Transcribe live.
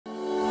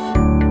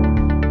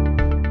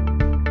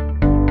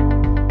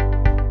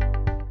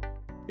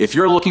If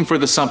you're looking for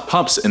the sump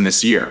pumps in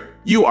this year,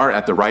 you are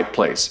at the right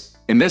place.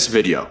 In this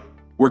video,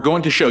 we're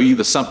going to show you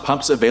the sump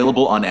pumps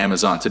available on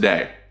Amazon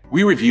today.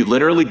 We reviewed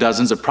literally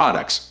dozens of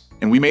products,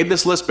 and we made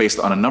this list based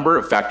on a number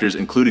of factors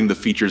including the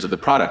features of the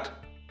product,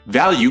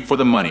 value for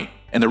the money,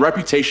 and the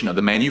reputation of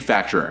the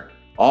manufacturer.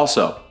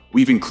 Also,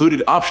 we've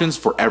included options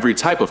for every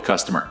type of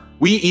customer.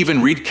 We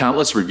even read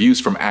countless reviews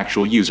from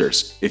actual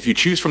users. If you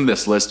choose from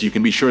this list, you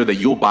can be sure that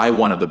you'll buy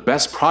one of the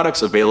best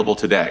products available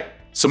today.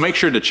 So make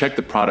sure to check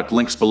the product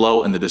links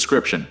below in the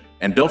description.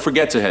 And don't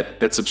forget to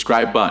hit that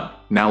subscribe button.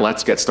 Now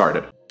let's get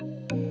started.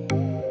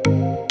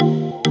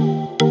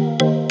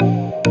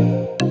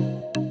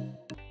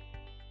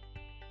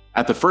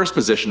 At the first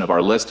position of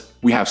our list,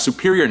 we have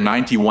Superior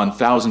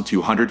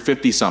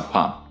 91250 Sump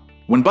Pump.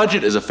 When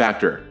budget is a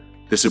factor,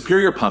 the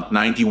Superior Pump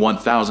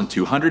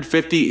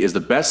 91250 is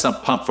the best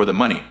sump pump for the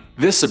money.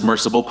 This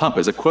submersible pump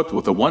is equipped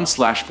with a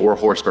 1/4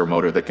 horsepower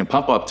motor that can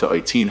pump up to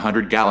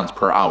 1800 gallons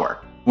per hour.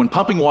 When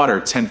pumping water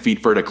 10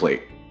 feet vertically,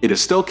 it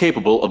is still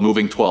capable of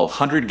moving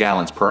 1200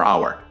 gallons per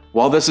hour.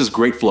 While this is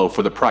great flow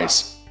for the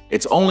price,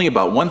 it's only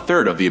about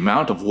 1/3 of the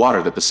amount of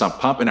water that the sump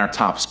pump in our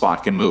top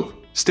spot can move.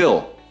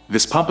 Still,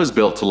 this pump is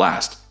built to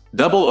last.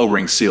 Double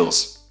O-ring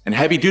seals and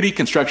heavy-duty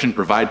construction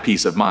provide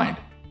peace of mind,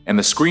 and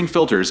the screen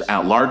filters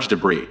out large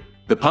debris.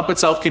 The pump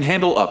itself can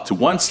handle up to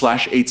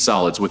 1/8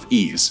 solids with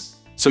ease,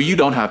 so you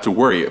don't have to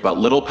worry about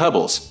little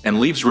pebbles and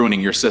leaves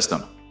ruining your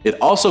system. It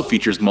also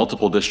features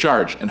multiple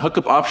discharge and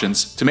hookup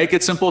options to make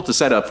it simple to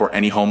set up for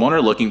any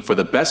homeowner looking for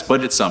the best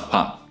budget sump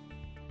pump.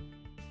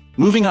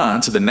 Moving on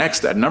to the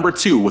next at number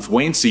 2 with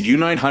Wayne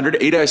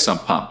CU908i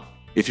Sump Pump.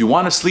 If you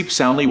want to sleep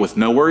soundly with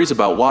no worries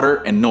about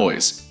water and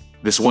noise,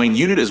 this Wayne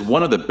unit is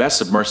one of the best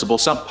submersible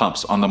sump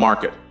pumps on the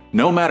market.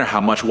 No matter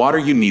how much water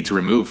you need to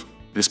remove,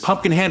 this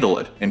pump can handle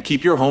it and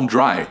keep your home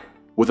dry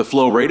with a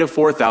flow rate of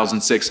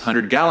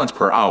 4,600 gallons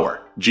per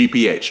hour,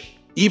 GPH.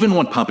 Even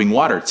when pumping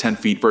water 10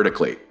 feet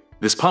vertically,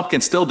 this pump can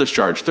still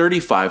discharge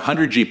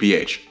 3,500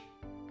 GPH,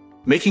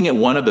 making it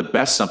one of the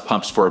best sump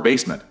pumps for a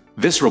basement.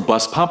 This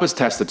robust pump is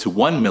tested to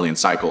 1 million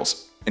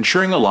cycles,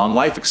 ensuring a long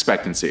life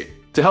expectancy.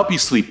 To help you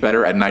sleep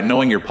better at night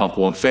knowing your pump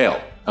won't fail,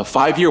 a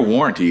 5-year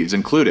warranty is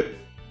included.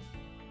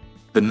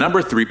 The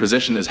number 3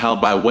 position is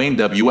held by Wayne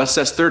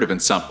WSS30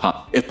 Sump Pump.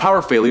 If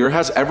power failure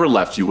has ever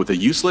left you with a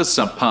useless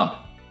sump pump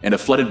and a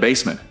flooded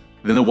basement,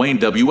 then the Wayne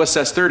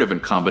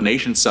WSS30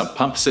 combination sump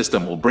pump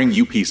system will bring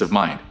you peace of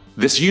mind.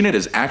 This unit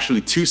is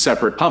actually 2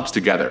 separate pumps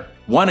together.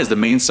 One is the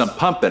main sump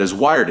pump that is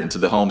wired into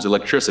the home's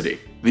electricity.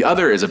 The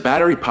other is a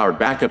battery-powered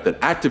backup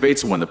that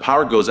activates when the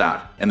power goes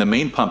out and the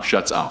main pump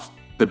shuts off.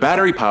 The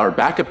battery-powered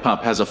backup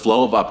pump has a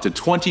flow of up to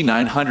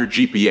 2,900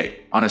 GPA.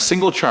 On a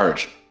single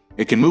charge,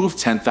 it can move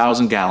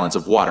 10,000 gallons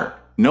of water,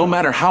 no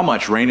matter how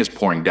much rain is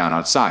pouring down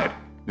outside.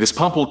 This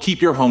pump will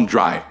keep your home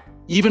dry,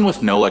 even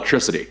with no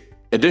electricity.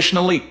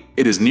 Additionally,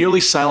 it is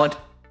nearly silent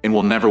and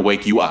will never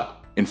wake you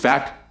up. In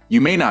fact, you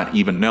may not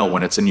even know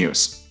when it's in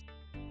use.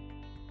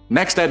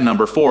 Next at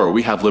number 4,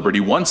 we have Liberty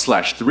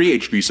 1/3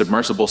 HP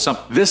Submersible Sump.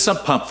 This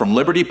sump pump from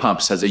Liberty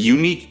Pumps has a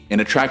unique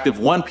and attractive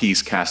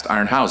one-piece cast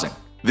iron housing.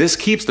 This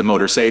keeps the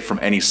motor safe from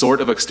any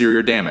sort of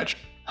exterior damage,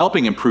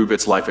 helping improve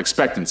its life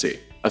expectancy.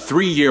 A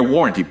 3-year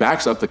warranty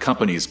backs up the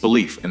company's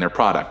belief in their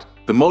product.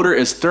 The motor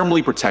is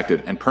thermally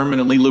protected and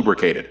permanently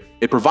lubricated.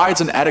 It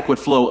provides an adequate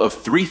flow of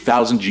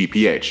 3,000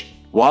 GPH.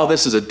 While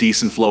this is a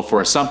decent flow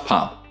for a sump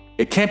pump,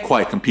 it can't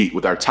quite compete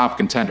with our top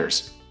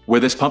contenders. Where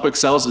this pump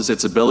excels is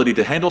its ability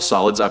to handle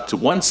solids up to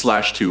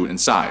 1/2 in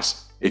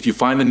size. If you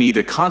find the need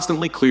to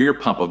constantly clear your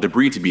pump of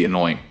debris to be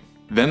annoying,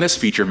 then this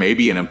feature may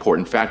be an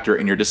important factor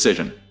in your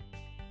decision.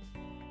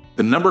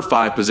 The number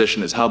 5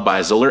 position is held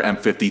by Zoeller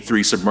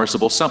M53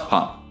 Submersible Sump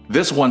Pump.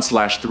 This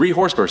 1/3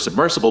 horsepower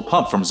submersible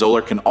pump from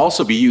Zoeller can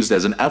also be used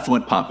as an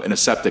effluent pump in a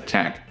septic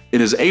tank.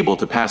 It is able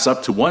to pass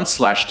up to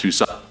 1/2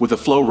 sub with a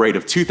flow rate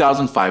of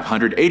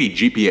 2,580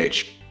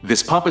 GPH.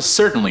 This pump is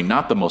certainly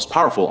not the most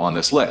powerful on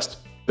this list.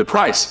 The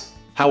price,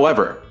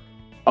 however,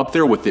 up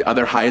there with the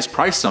other highest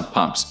priced sump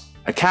pumps.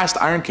 A cast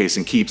iron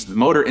casing keeps the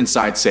motor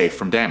inside safe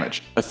from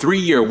damage. A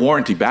 3-year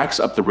warranty backs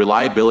up the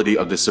reliability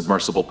of this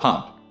submersible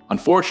pump.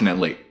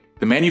 Unfortunately,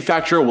 the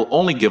manufacturer will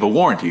only give a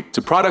warranty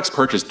to products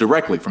purchased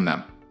directly from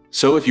them.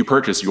 So if you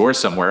purchase yours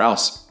somewhere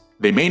else,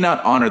 they may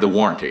not honor the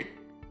warranty.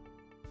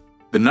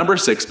 The number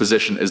 6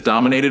 position is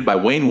dominated by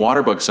Wayne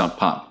WaterBUG Sump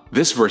Pump.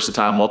 This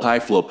versatile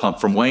multi-flow pump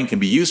from Wayne can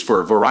be used for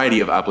a variety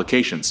of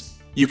applications.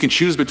 You can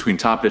choose between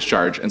top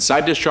discharge and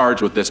side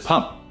discharge with this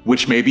pump,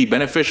 which may be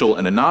beneficial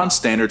in a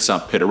non-standard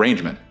sump pit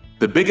arrangement.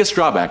 The biggest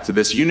drawback to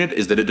this unit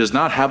is that it does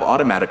not have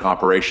automatic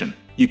operation.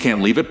 You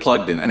can't leave it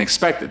plugged in and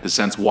expect it to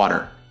sense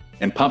water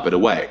and pump it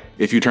away.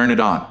 If you turn it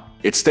on,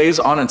 it stays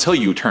on until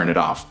you turn it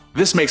off.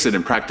 This makes it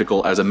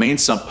impractical as a main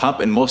sump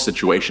pump in most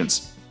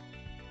situations.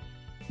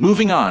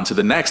 Moving on to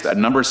the next at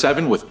number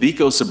 7 with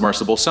DEKO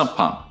Submersible Sump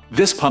Pump.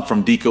 This pump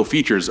from DEKO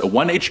features a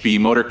 1 HP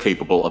motor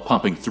capable of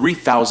pumping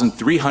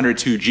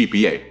 3,302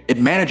 GPA. It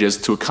manages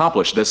to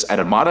accomplish this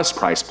at a modest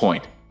price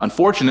point.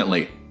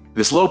 Unfortunately,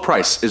 this low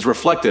price is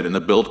reflected in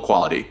the build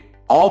quality.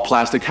 All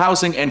plastic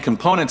housing and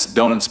components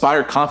don't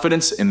inspire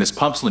confidence in this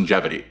pump's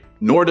longevity,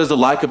 nor does the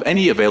lack of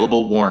any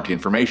available warranty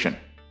information.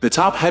 The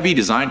top-heavy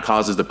design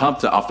causes the pump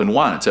to often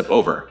want to tip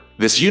over.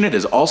 This unit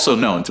is also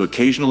known to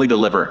occasionally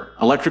deliver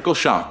electrical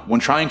shock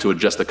when trying to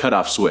adjust the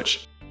cutoff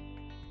switch.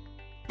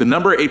 The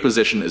number 8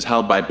 position is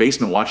held by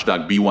Basement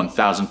Watchdog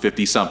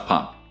B1050 Sump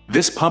Pump.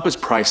 This pump is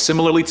priced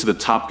similarly to the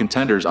top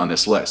contenders on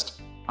this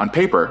list. On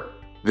paper,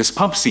 this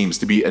pump seems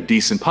to be a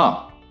decent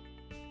pump.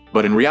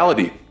 But in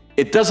reality,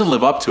 it doesn't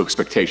live up to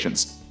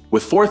expectations.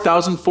 With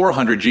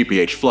 4,400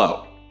 GPH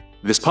flow,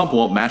 this pump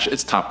won't match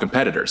its top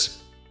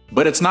competitors.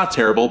 But it's not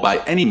terrible by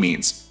any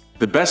means.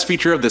 The best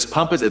feature of this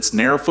pump is its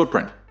narrow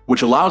footprint,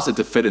 which allows it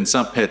to fit in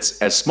sump pits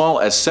as small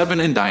as 7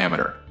 in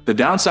diameter. The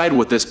downside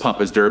with this pump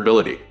is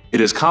durability.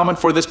 It is common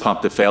for this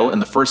pump to fail in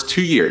the first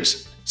 2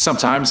 years,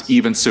 sometimes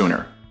even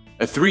sooner.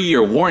 A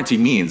 3-year warranty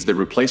means the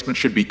replacement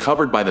should be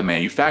covered by the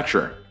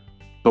manufacturer.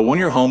 But when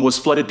your home was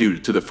flooded due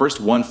to the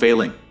first one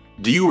failing,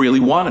 do you really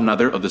want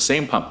another of the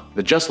same pump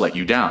that just let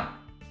you down?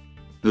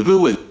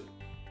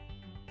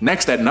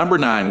 Next at number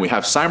 9 we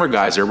have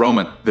Geyser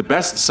Roman. The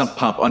best sump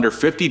pump under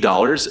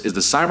 $50 is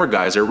the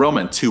Geyser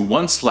Roman 2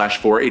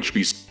 1/4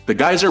 HP. The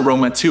Geyser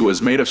Roman 2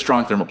 is made of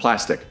strong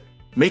thermoplastic,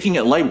 making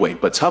it lightweight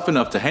but tough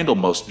enough to handle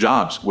most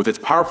jobs with its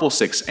powerful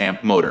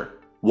 6-amp motor.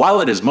 While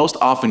it is most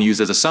often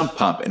used as a sump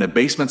pump in a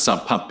basement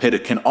sump pump pit,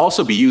 it can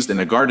also be used in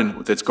a garden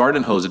with its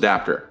garden hose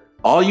adapter.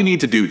 All you need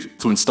to do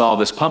to install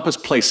this pump is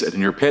place it in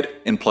your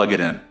pit and plug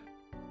it in.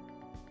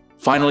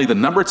 Finally, the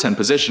number 10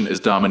 position is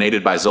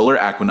dominated by Zoeller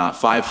Aquanot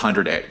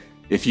 500A.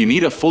 If you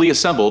need a fully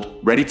assembled,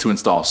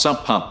 ready-to-install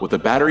sump pump with a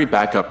battery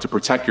backup to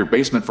protect your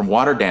basement from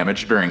water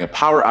damage during a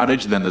power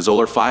outage, then the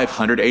Zoeller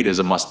 508 is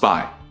a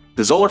must-buy.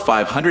 The Zoeller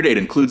 508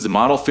 includes the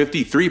Model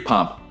 53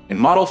 pump and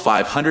Model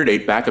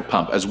 508 backup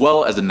pump, as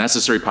well as the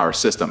necessary power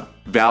system,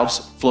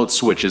 valves, float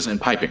switches,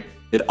 and piping.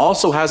 It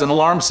also has an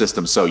alarm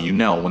system so you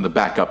know when the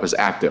backup is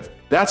active.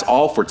 That's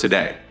all for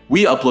today.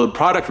 We upload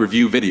product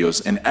review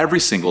videos every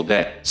single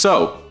day,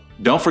 so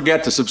don't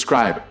forget to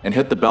subscribe and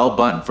hit the bell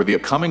button for the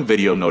upcoming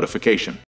video notification.